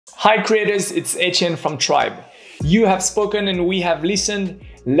Hi creators, it's Etienne from Tribe. You have spoken and we have listened.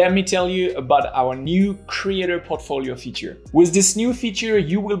 Let me tell you about our new creator portfolio feature. With this new feature,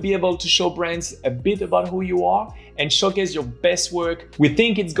 you will be able to show brands a bit about who you are and showcase your best work. We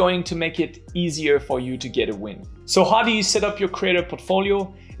think it's going to make it easier for you to get a win. So how do you set up your creator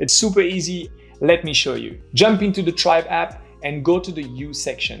portfolio? It's super easy. Let me show you. Jump into the Tribe app and go to the You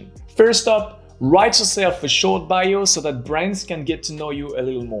section. First up, write yourself a short bio so that brands can get to know you a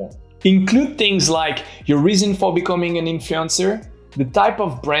little more. Include things like your reason for becoming an influencer, the type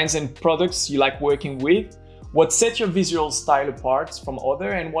of brands and products you like working with, what sets your visual style apart from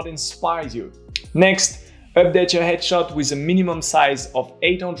others, and what inspires you. Next, update your headshot with a minimum size of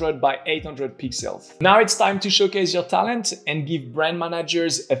 800 by 800 pixels. Now it's time to showcase your talent and give brand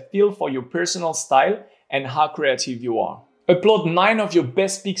managers a feel for your personal style and how creative you are. Upload 9 of your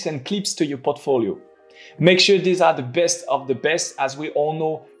best pics and clips to your portfolio. Make sure these are the best of the best, as we all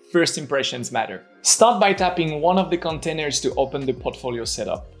know first impressions matter. Start by tapping one of the containers to open the portfolio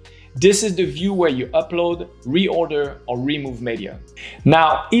setup. This is the view where you upload, reorder, or remove media.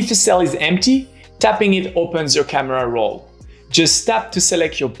 Now, if a cell is empty, tapping it opens your camera roll. Just tap to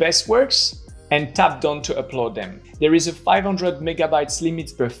select your best works and tap down to upload them. There is a 500 megabytes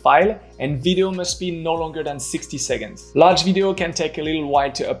limit per file, and video must be no longer than 60 seconds. Large video can take a little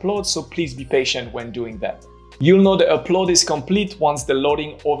while to upload, so please be patient when doing that. You'll know the upload is complete once the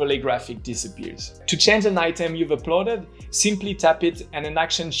loading overlay graphic disappears. To change an item you've uploaded, simply tap it and an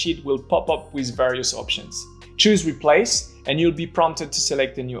action sheet will pop up with various options. Choose Replace and you'll be prompted to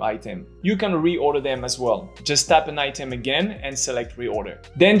select a new item. You can reorder them as well. Just tap an item again and select Reorder.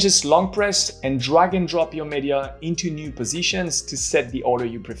 Then just long press and drag and drop your media into new positions to set the order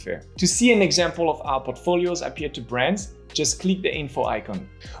you prefer. To see an example of our portfolios appear to brands, just click the info icon.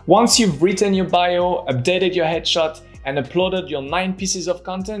 Once you've written your bio, updated your headshot, and uploaded your 9 pieces of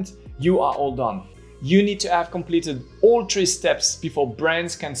content, you are all done. You need to have completed all 3 steps before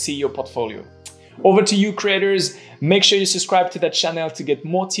brands can see your portfolio. Over to you creators. Make sure you subscribe to that channel to get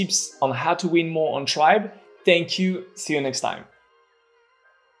more tips on how to win more on Tribe. Thank you. See you next time.